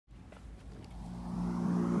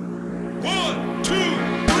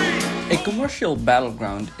commercial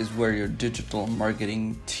battleground is where your digital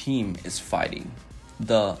marketing team is fighting.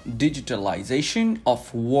 The digitalization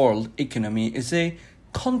of world economy is a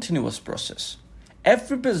continuous process.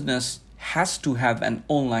 Every business has to have an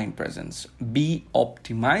online presence, be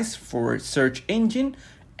optimized for search engine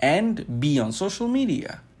and be on social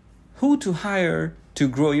media. Who to hire to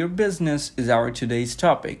grow your business is our today's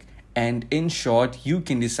topic. And in short, you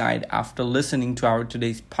can decide after listening to our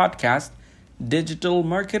today's podcast, digital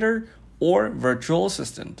marketer or virtual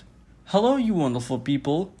assistant. Hello, you wonderful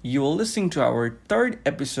people. You are listening to our third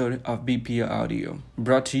episode of BPO Audio,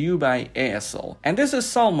 brought to you by ASL. And this is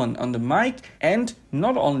Salman on the mic, and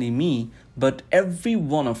not only me, but every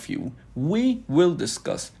one of you, we will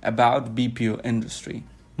discuss about BPO industry.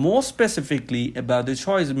 More specifically about the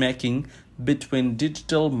choice making between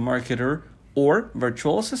digital marketer or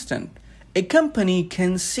virtual assistant. A company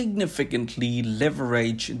can significantly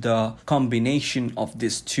leverage the combination of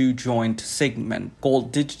these two joint segments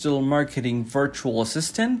called digital marketing virtual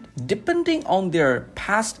assistant. Depending on their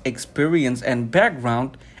past experience and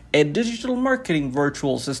background, a digital marketing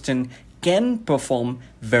virtual assistant can perform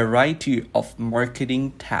variety of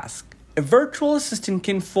marketing tasks. A virtual assistant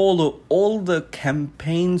can follow all the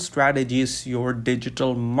campaign strategies your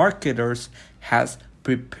digital marketers has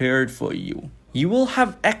prepared for you. You will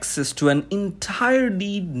have access to an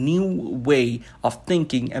entirely new way of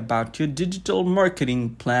thinking about your digital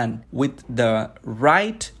marketing plan with the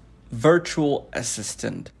right virtual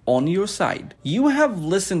assistant on your side. You have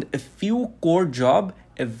listened a few core jobs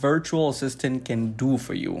a virtual assistant can do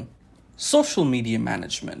for you. Social media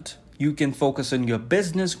management. You can focus on your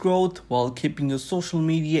business growth while keeping your social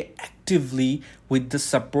media actively with the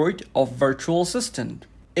support of virtual assistant.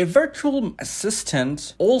 A virtual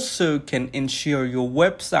assistant also can ensure your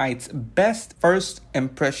website's best first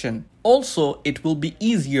impression. Also, it will be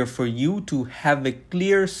easier for you to have a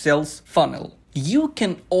clear sales funnel. You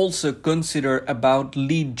can also consider about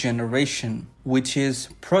lead generation, which is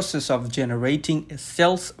process of generating a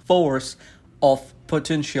sales force of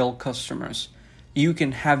potential customers. You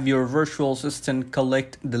can have your virtual assistant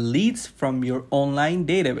collect the leads from your online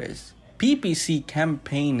database. PPC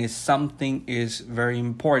campaign is very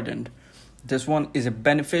important. This one is a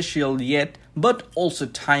beneficial yet but also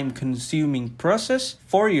time consuming process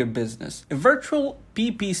for your business. A virtual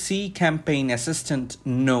PPC campaign assistant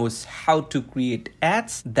knows how to create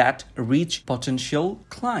ads that reach potential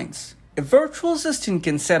clients. A virtual assistant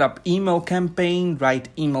can set up email campaign, write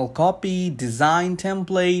email copy, design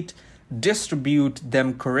template, distribute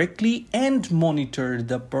them correctly, and monitor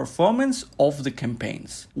the performance of the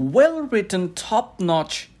campaigns. Well-written,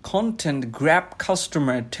 top-notch content grab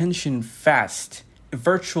customer attention fast. A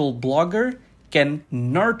virtual blogger can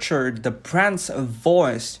nurture the brand's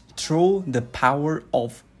voice through the power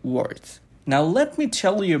of words. Now let me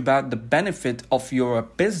tell you about the benefit of your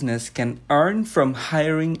business can earn from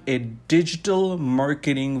hiring a digital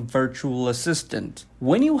marketing virtual assistant.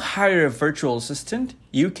 When you hire a virtual assistant,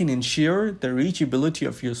 you can ensure the reachability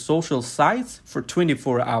of your social sites for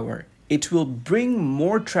 24 hours. It will bring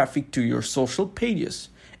more traffic to your social pages,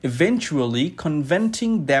 eventually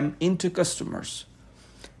converting them into customers.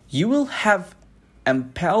 You will have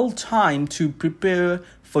ample time to prepare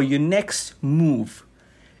for your next move.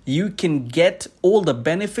 You can get all the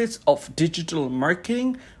benefits of digital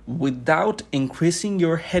marketing without increasing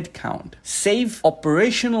your headcount. Save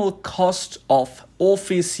operational cost of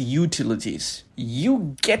office utilities.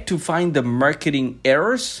 You get to find the marketing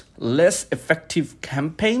errors, less effective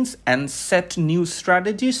campaigns, and set new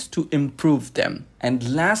strategies to improve them.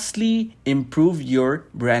 And lastly, improve your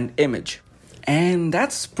brand image. And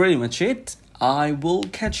that's pretty much it. I will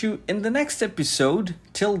catch you in the next episode.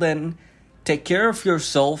 Till then, take care of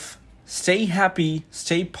yourself, stay happy,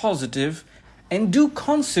 stay positive, and do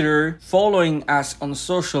consider following us on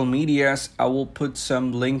social medias. I will put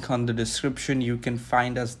some link on the description. You can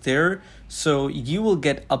find us there. So you will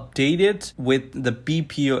get updated with the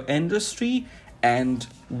BPO industry, and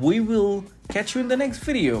we will catch you in the next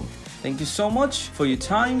video. Thank you so much for your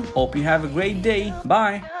time. Hope you have a great day.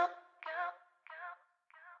 Bye.